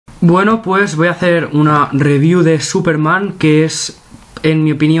Bueno, pues voy a hacer una review de Superman, que es, en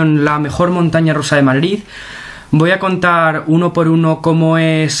mi opinión, la mejor montaña rusa de Madrid. Voy a contar uno por uno cómo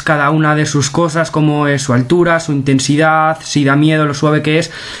es cada una de sus cosas, cómo es su altura, su intensidad, si da miedo, lo suave que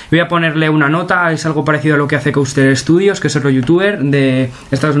es. Voy a ponerle una nota, es algo parecido a lo que hace Coaster Studios, que es otro youtuber de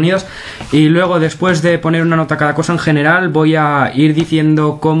Estados Unidos. Y luego, después de poner una nota a cada cosa en general, voy a ir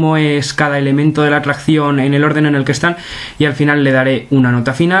diciendo cómo es cada elemento de la atracción en el orden en el que están. Y al final le daré una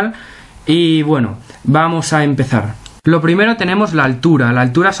nota final. Y bueno, vamos a empezar. Lo primero tenemos la altura. La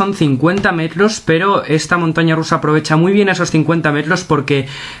altura son 50 metros, pero esta montaña rusa aprovecha muy bien esos 50 metros porque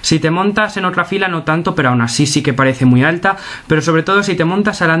si te montas en otra fila no tanto, pero aún así sí que parece muy alta. Pero sobre todo si te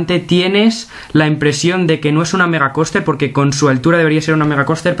montas adelante tienes la impresión de que no es una megacoaster, porque con su altura debería ser una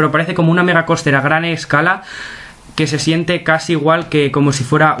megacoaster, pero parece como una megacoaster a gran escala, que se siente casi igual que como si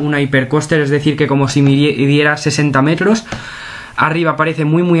fuera una hipercoaster, es decir, que como si midiera 60 metros. Arriba parece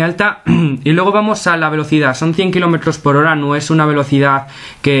muy alta. Y luego vamos a la velocidad. Son 100 km por hora, no es una velocidad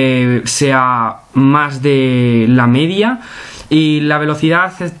que sea más de la media. Y la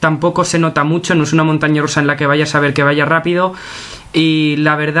velocidad tampoco se nota mucho, no es una montaña rusa en la que vayas a ver que vaya rápido. Y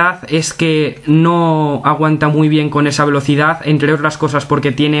la verdad es que no aguanta muy bien con esa velocidad, entre otras cosas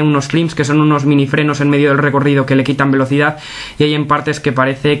porque tiene unos clims que son unos mini frenos en medio del recorrido que le quitan velocidad, y hay en partes que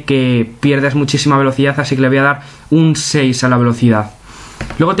parece que pierdes muchísima velocidad, así que le voy a dar un 6 a la velocidad.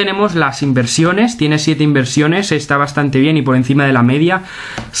 Luego tenemos las inversiones, tiene 7 inversiones, está bastante bien y por encima de la media.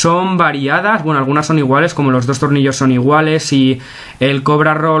 Son variadas, bueno, algunas son iguales, como los dos tornillos son iguales, y el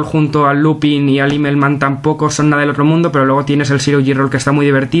Cobra Roll junto al Looping y al Immelman tampoco son nada del otro mundo, pero luego tienes el Zero G Roll que está muy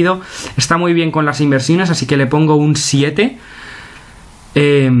divertido. Está muy bien con las inversiones, así que le pongo un 7.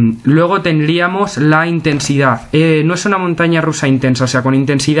 Luego tendríamos la intensidad. No es una montaña rusa intensa, o sea, con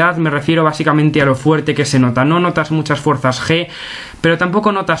intensidad me refiero básicamente a lo fuerte que se nota. No notas muchas fuerzas G, pero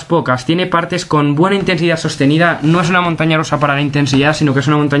tampoco notas pocas. Tiene partes con buena intensidad sostenida. No es una montaña rusa para la intensidad, sino que es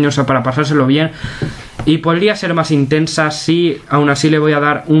una montaña rusa para pasárselo bien. Y podría ser más intensa, sí, aún así le voy a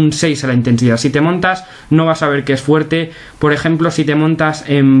dar un 6 a la intensidad. Si te montas no vas a ver que es fuerte. Por ejemplo, si te montas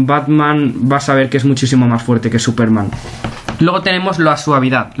en Batman vas a ver que es muchísimo más fuerte que Superman. Luego tenemos la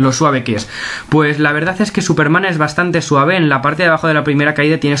suavidad, lo suave que es. Pues la verdad es que Superman es bastante suave. En la parte de abajo de la primera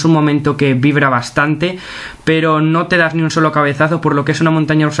caída tienes un momento que vibra bastante, pero no te das ni un solo cabezazo, por lo que es una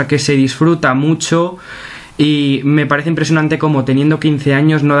montaña rusa que se disfruta mucho. Y me parece impresionante como teniendo 15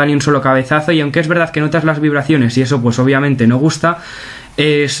 años no da ni un solo cabezazo. Y aunque es verdad que notas las vibraciones y eso pues obviamente no gusta,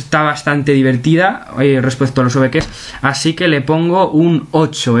 está bastante divertida respecto a lo suave que es. Así que le pongo un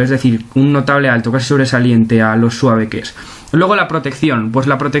 8, es decir, un notable alto, casi sobresaliente a lo suave que es. Luego la protección, pues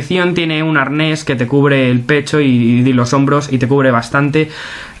la protección tiene un arnés que te cubre el pecho y los hombros y te cubre bastante.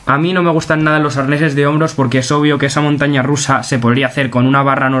 A mí no me gustan nada los arneses de hombros porque es obvio que esa montaña rusa se podría hacer con una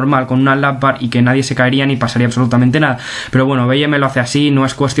barra normal, con una lap bar, y que nadie se caería ni pasaría absolutamente nada. Pero bueno, B&M lo hace así, no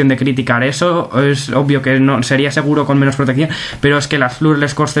es cuestión de criticar eso, es obvio que no sería seguro con menos protección, pero es que las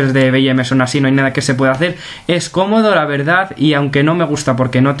floorless coasters de B&M son así, no hay nada que se pueda hacer. Es cómodo, la verdad, y aunque no me gusta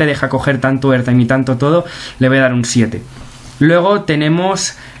porque no te deja coger tanto airtime y tanto todo, le voy a dar un 7. Luego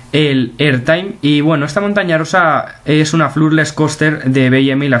tenemos el airtime, y bueno, esta montaña rusa es una floorless coaster de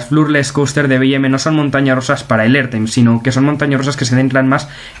B&M, y las floorless coaster de B&M no son montañas rusas para el airtime, sino que son montañas rusas que se centran más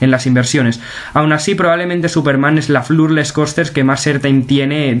en las inversiones. Aún así, probablemente Superman es la floorless coaster que más airtime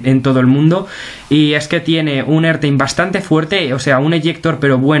tiene en todo el mundo, y es que tiene un airtime bastante fuerte, o sea, un eyector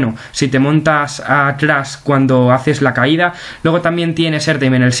pero bueno si te montas atrás cuando haces la caída. Luego también tienes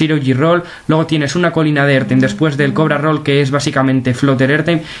airtime en el Zero G Roll, luego tienes una colina de airtime después del Cobra Roll que es básicamente floater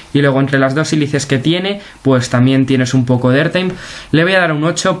airtime, y luego entre las dos hélices que tiene pues también tienes un poco de airtime. Le voy a dar un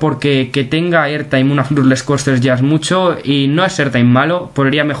 8 porque que tenga airtime una floorless coaster ya es mucho, y no es airtime malo,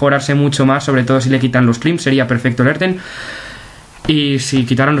 podría mejorarse mucho más, sobre todo si le quitan los clims, sería perfecto el airtime, y si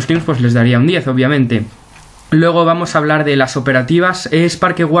quitaran los clims pues les daría un 10 obviamente. Luego vamos a hablar de las operativas. Es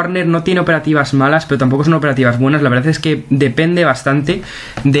Parque Warner, no tiene operativas malas, pero tampoco son operativas buenas. La verdad es que depende bastante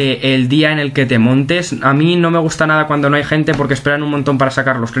del día en el que te montes. A mí no me gusta nada cuando no hay gente porque esperan un montón para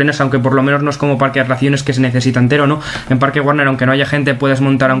sacar los trenes, aunque por lo menos no es como Parque de Atracciones que se necesita entero, ¿no? En Parque Warner, aunque no haya gente, puedes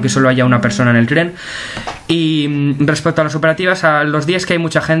montar aunque solo haya una persona en el tren. Y respecto a las operativas, a los días que hay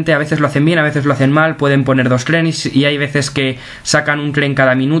mucha gente, a veces lo hacen bien, a veces lo hacen mal, pueden poner 2 trenes, y hay veces que sacan un tren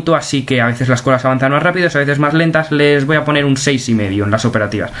cada minuto, así que a veces las colas avanzan más rápido, a veces más lentas. Les voy a poner un 6,5 en las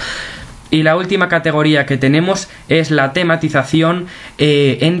operativas. Y la última categoría que tenemos es la tematización.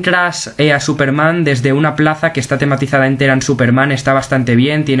 Entras a Superman desde una plaza que está tematizada entera en Superman, está bastante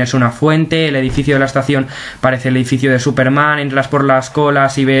bien, tienes una fuente, el edificio de la estación parece el edificio de Superman, entras por las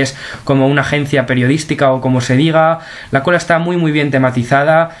colas y ves como una agencia periodística o como se diga, la cola está muy muy bien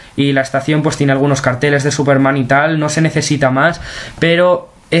tematizada y la estación pues tiene algunos carteles de Superman y tal, no se necesita más, pero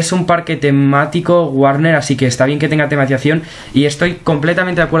es un parque temático Warner, así que está bien que tenga tematización y estoy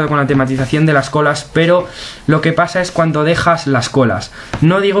completamente de acuerdo con la tematización de las colas, pero lo que pasa es cuando dejas las colas.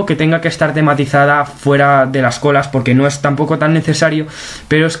 No digo que tenga que estar tematizada fuera de las colas porque no es tampoco tan necesario,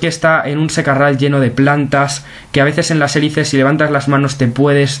 pero es que está en un secarral lleno de plantas, que a veces en las hélices si levantas las manos te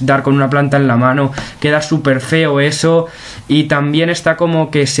puedes dar con una planta en la mano, queda súper feo eso, y también está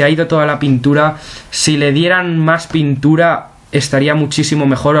como que se ha ido toda la pintura. Si le dieran más pintura estaría muchísimo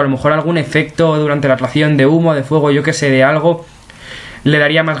mejor, o a lo mejor algún efecto durante la atracción de humo, de fuego, yo que sé, de algo, le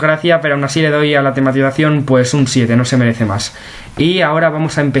daría más gracia, pero aún así le doy a la tematización pues un 7, no se merece más. Y ahora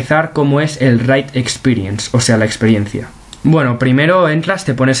vamos a empezar como es el Ride Experience, o sea, la experiencia. Bueno, primero entras,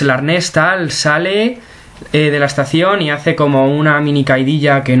 te pones el arnés, tal, sale de la estación y hace como una mini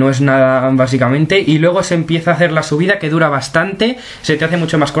caidilla que no es nada básicamente, y luego se empieza a hacer la subida que dura bastante, se te hace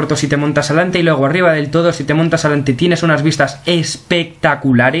mucho más corto si te montas adelante, y luego arriba del todo si te montas adelante tienes unas vistas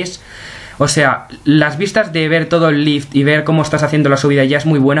espectaculares. O sea, las vistas de ver todo el lift y ver cómo estás haciendo la subida ya es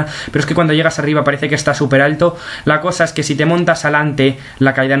muy buena, pero es que cuando llegas arriba parece que está súper alto. La cosa es que si te montas adelante,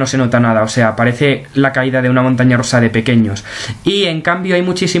 la caída no se nota nada, o sea, parece la caída de una montaña rusa de pequeños. Y en cambio hay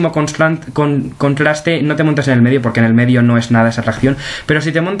muchísimo contraste, no te montas en el medio porque en el medio no es nada esa atracción, pero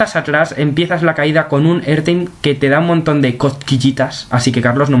si te montas atrás, empiezas la caída con un airtime que te da un montón de cosquillitas, así que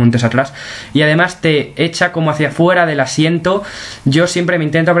Carlos, no montes atrás. Y además te echa como hacia afuera del asiento. Yo siempre me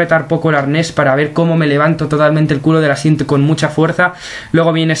intento apretar poco el arnés para ver cómo me levanto totalmente el culo del asiento con mucha fuerza.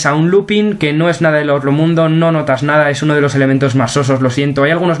 Luego vienes a un looping que no es nada del otro mundo, no notas nada, es uno de los elementos más sosos, lo siento.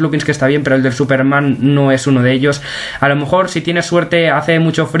 Hay algunos loopings que está bien, pero el del Superman no es uno de ellos. A lo mejor si tienes suerte hace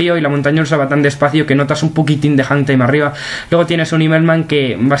mucho frío y la montaña rusa va tan despacio que notas un poquitín de hang time arriba. Luego tienes un Immelman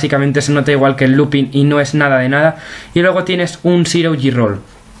que básicamente se nota igual que el looping y no es nada de nada. Y luego tienes un Zero G Roll.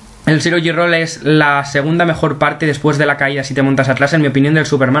 El Zero G Roll es la segunda mejor parte después de la caída si te montas atrás, en mi opinión, del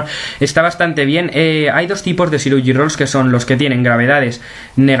Superman. Está bastante bien. Hay dos tipos de Zero G Rolls, que son los que tienen gravedades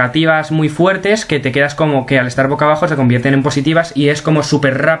negativas muy fuertes, que te quedas como que al estar boca abajo se convierten en positivas y es como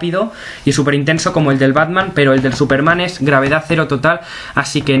súper rápido y súper intenso como el del Batman, pero el del Superman es gravedad cero total,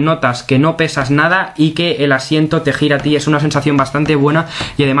 así que notas que no pesas nada y que el asiento te gira a ti, es una sensación bastante buena.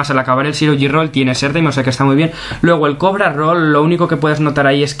 Y además al acabar el Zero G Roll tienes airtime, o sea que está muy bien. Luego el Cobra Roll, lo único que puedes notar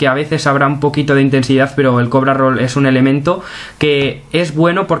ahí es que a veces habrá un poquito de intensidad, pero el Cobra Roll es un elemento que es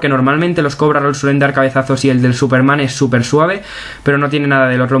bueno porque normalmente los Cobra Roll suelen dar cabezazos y el del Superman es súper suave, pero no tiene nada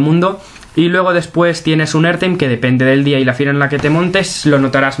del otro mundo. Y luego después tienes un airtime que depende del día y la fila en la que te montes, lo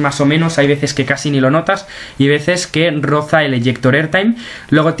notarás más o menos, hay veces que casi ni lo notas y veces que roza el ejector airtime.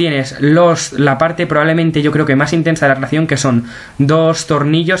 Luego tienes la parte probablemente yo creo que más intensa de la atracción, que son dos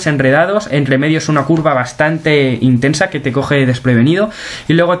tornillos enredados, entre medio es una curva bastante intensa que te coge desprevenido,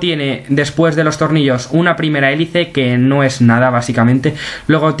 y luego tiene después de los tornillos una primera hélice que no es nada básicamente,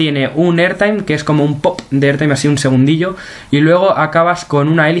 luego tiene un airtime que es como un pop de airtime, así un segundillo, y luego acabas con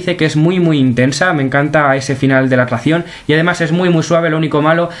una hélice que es muy intensa. Me encanta ese final de la atracción y además es muy muy suave. Lo único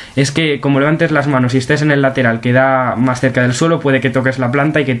malo es que como levantes las manos y estés en el lateral que da más cerca del suelo, puede que toques la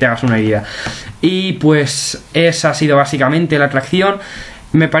planta y que te hagas una herida. Y pues esa ha sido básicamente la atracción.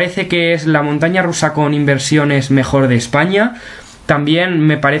 Me parece que es la montaña rusa con inversiones mejor de España. También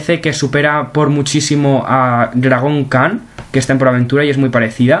me parece que supera por muchísimo a Dragon Khan, que está en ProAventura y es muy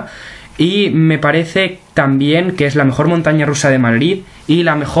parecida. Y me parece también que es la mejor montaña rusa de Madrid y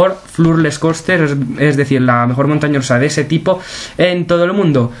la mejor floorless coaster, es decir, la mejor montaña rusa de ese tipo en todo el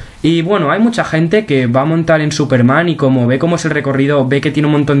mundo. Y bueno, hay mucha gente que va a montar en Superman y como ve cómo es el recorrido, ve que tiene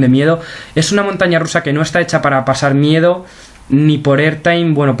un montón de miedo. Es una montaña rusa que no está hecha para pasar miedo, ni por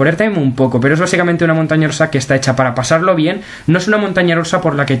airtime, bueno, por airtime un poco, pero es básicamente una montaña rusa que está hecha para pasarlo bien. No es una montaña rusa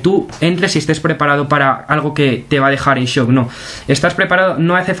por la que tú entres y estés preparado para algo que te va a dejar en shock, no. Estás preparado,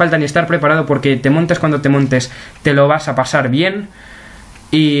 no hace falta ni estar preparado porque te montes cuando te montes, te lo vas a pasar bien.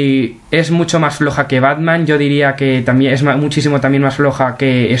 Y es mucho más floja que Batman, yo diría que también es muchísimo también más floja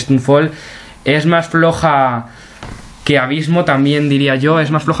que Stunfall. Es más floja que Abismo también, diría yo, es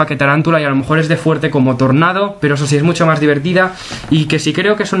más floja que Tarántula y a lo mejor es de fuerte como Tornado, pero eso sí, es mucho más divertida. Y que si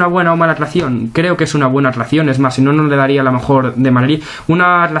creo que es una buena o mala atracción, creo que es una buena atracción, es más, si no, no le daría la mejor de Madrid.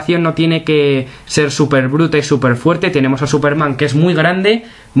 Una atracción no tiene que ser súper bruta y súper fuerte. Tenemos a Superman, que es muy grande,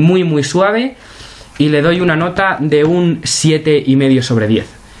 muy muy suave, y le doy una nota de un 7,5 sobre 10.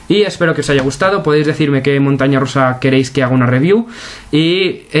 y espero que os haya gustado. Podéis decirme qué montaña rusa queréis que haga una review,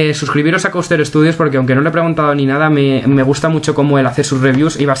 y suscribiros a Coaster Studios, porque aunque no le he preguntado ni nada, me gusta mucho cómo él hace sus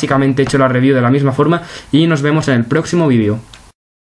reviews, y básicamente he hecho la review de la misma forma. Y nos vemos en el próximo vídeo.